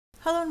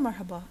Hello and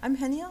marhaba, I'm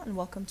Hania and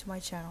welcome to my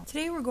channel.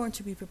 Today we're going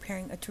to be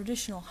preparing a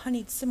traditional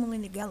honeyed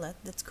semolina galette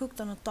that's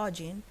cooked on a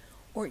tadjine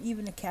or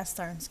even a cast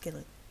iron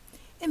skillet.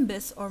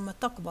 Mbesses or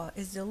Mtekba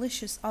is a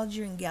delicious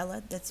Algerian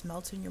galette that's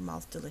melts in your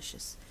mouth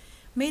delicious.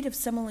 Made of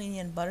semolina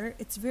and butter,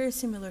 it's very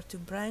similar to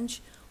Bradj,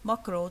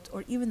 Makrout,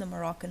 or even the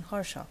Moroccan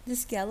harcha.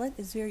 This galette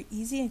is very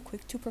easy and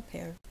quick to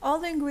prepare. All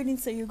the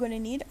ingredients that you're going to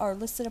need are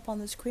listed up on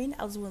the screen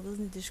as well as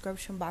in the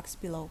description box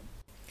below.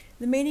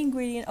 The main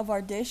ingredient of our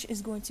dish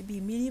is going to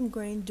be medium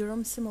grain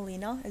durum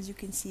semolina, as you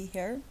can see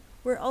here.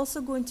 We're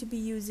also going to be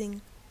using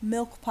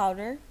milk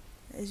powder,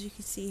 as you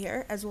can see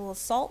here, as well as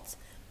salt,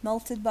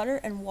 melted butter,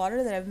 and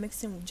water that I've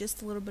mixed in with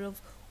just a little bit of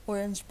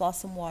orange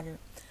blossom water.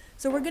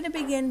 So we're going to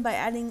begin by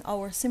adding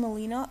our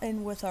semolina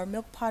in with our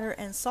milk powder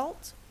and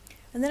salt.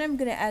 And then I'm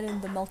going to add in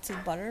the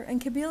melted butter.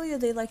 In Kabylie,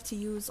 they like to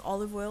use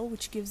olive oil,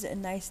 which gives it a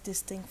nice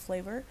distinct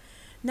flavor.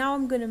 Now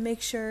I'm going to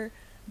make sure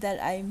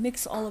that I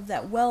mix all of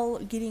that well,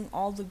 getting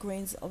all the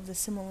grains of the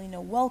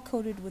semolina well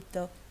coated with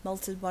the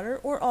melted butter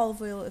or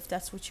olive oil if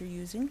that's what you're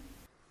using.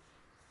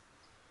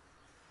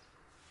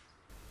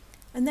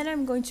 And then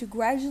I'm going to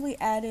gradually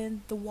add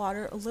in the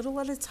water a little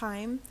at a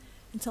time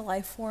until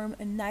I form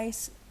a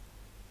nice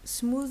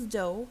smooth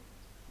dough.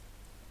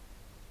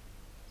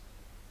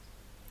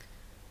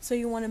 So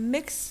you want to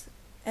mix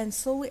and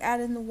slowly add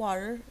in the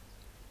water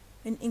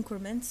in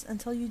increments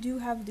until you do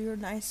have your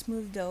nice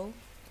smooth dough.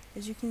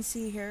 As you can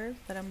see here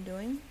that I'm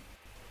doing,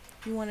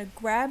 you want to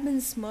grab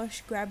and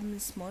smush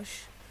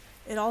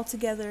it all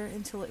together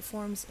until it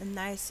forms a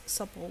nice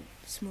supple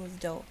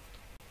smooth dough.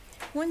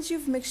 Once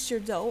you've mixed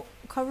your dough,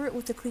 cover it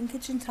with a clean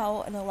kitchen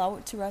towel and allow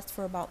it to rest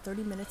for about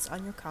 30 minutes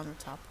on your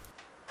countertop.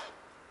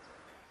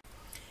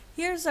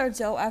 Here's our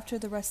dough after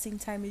the resting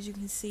time. As you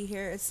can see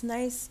here, it's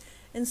nice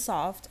and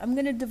soft. I'm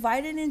going to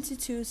divide it into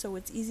two so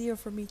it's easier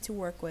for me to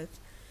work with.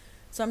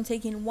 So I'm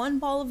taking one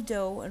ball of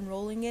dough and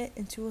rolling it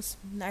into a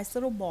nice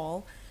little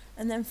ball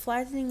and then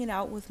flattening it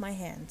out with my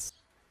hands.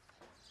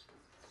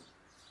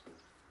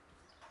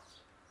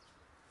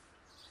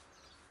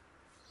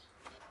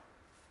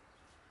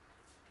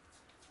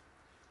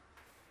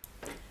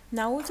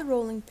 Now with a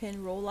rolling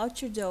pin, roll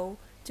out your dough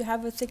to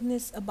have a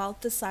thickness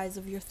about the size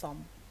of your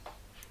thumb.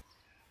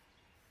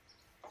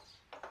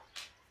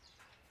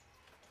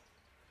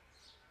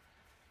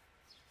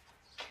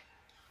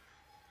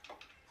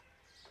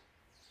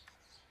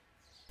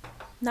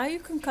 Now you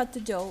can cut the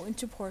dough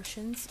into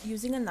portions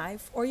using a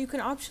knife, or you can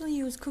optionally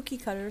use cookie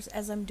cutters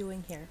as I'm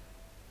doing here.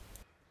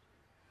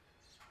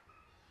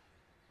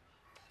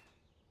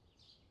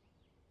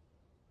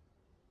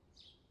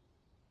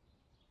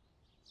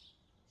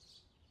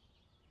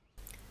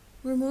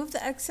 Remove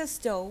the excess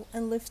dough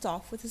and lift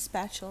off with a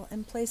spatula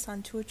and place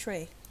onto a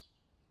tray.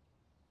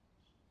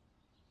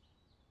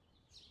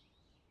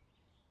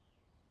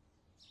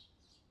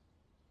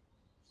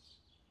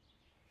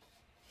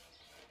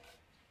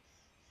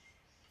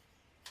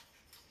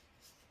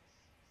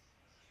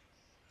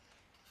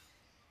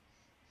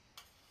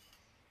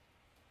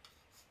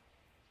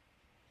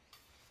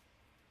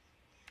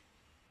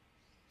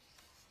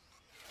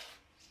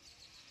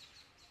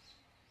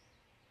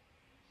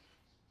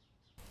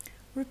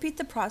 Repeat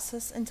the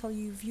process until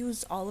you've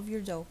used all of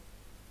your dough.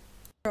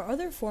 There are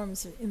other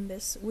forms of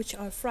mbesses which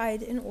are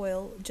fried in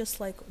oil just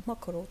like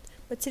makrout,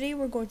 but today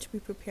we're going to be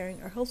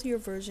preparing a healthier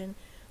version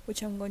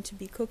which I'm going to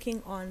be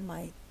cooking on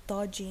my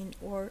Tadjine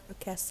or a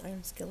cast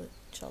iron skillet,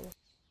 inshallah.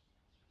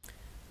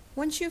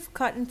 Once you've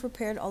cut and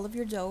prepared all of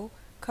your dough,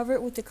 cover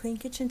it with a clean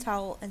kitchen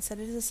towel and set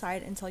it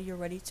aside until you're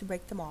ready to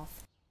break them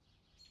off.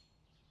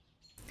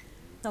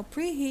 Now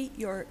preheat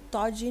your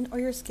Tadjine or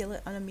your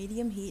skillet on a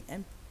medium heat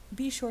and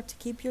be sure to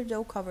keep your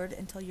dough covered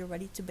until you're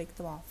ready to bake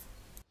them off.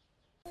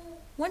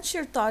 Once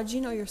your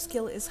tadjine or your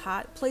skillet is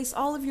hot, place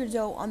all of your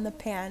dough on the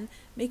pan,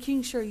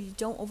 making sure you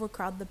don't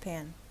overcrowd the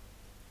pan.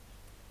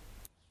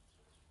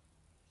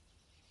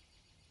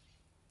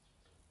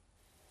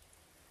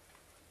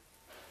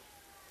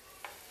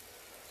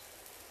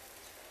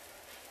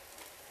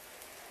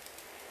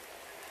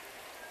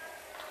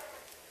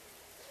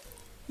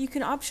 You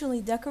can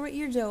optionally decorate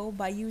your dough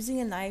by using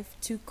a knife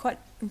to cut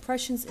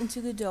impressions into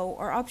the dough,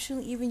 or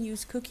optionally even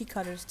use cookie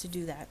cutters to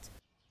do that.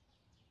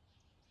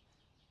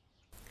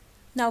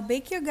 Now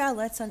bake your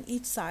galettes on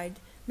each side,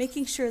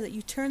 making sure that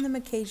you turn them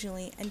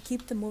occasionally and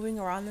keep them moving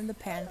around in the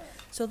pan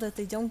so that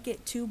they don't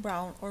get too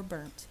brown or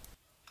burnt.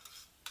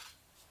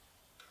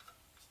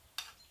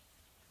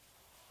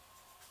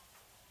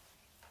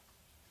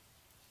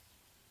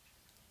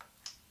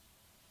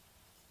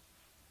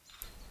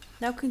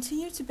 Now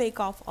continue to bake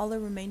off all the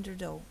remainder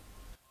dough.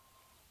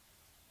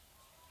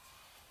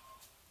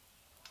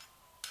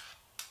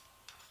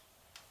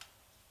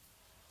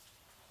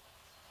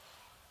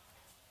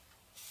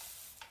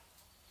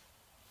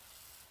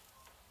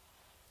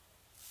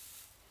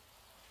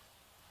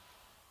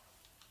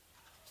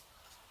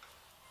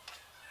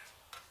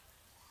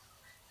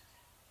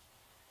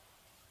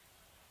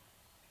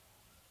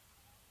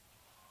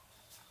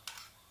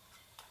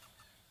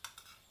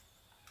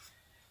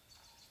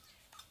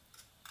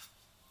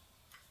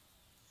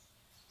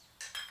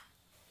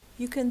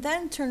 You can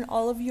then turn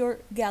all of your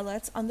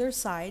galettes on their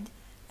side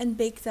and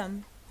bake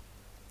them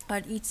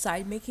at each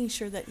side, making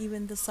sure that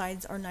even the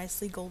sides are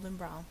nicely golden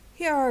brown.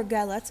 Here are our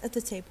galettes at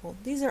the table.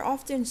 These are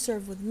often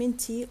served with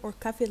mint tea or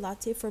cafe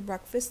latte for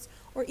breakfast,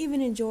 or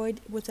even enjoyed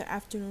with an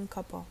afternoon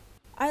cuppa.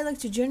 I like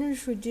to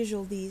generously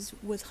drizzle these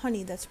with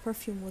honey that's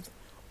perfumed with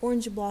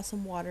orange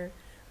blossom water,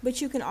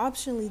 but you can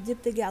optionally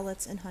dip the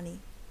galettes in honey.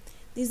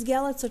 These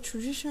galettes are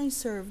traditionally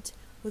served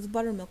with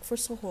buttermilk for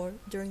suhoor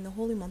during the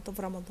holy month of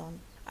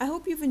Ramadan. I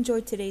hope you've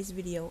enjoyed today's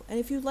video, and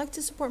if you'd like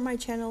to support my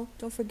channel,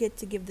 don't forget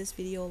to give this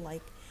video a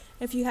like.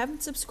 And if you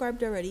haven't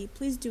subscribed already,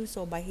 please do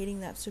so by hitting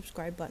that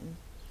subscribe button.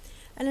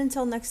 And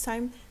until next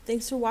time,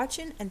 thanks for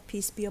watching and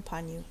peace be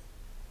upon you.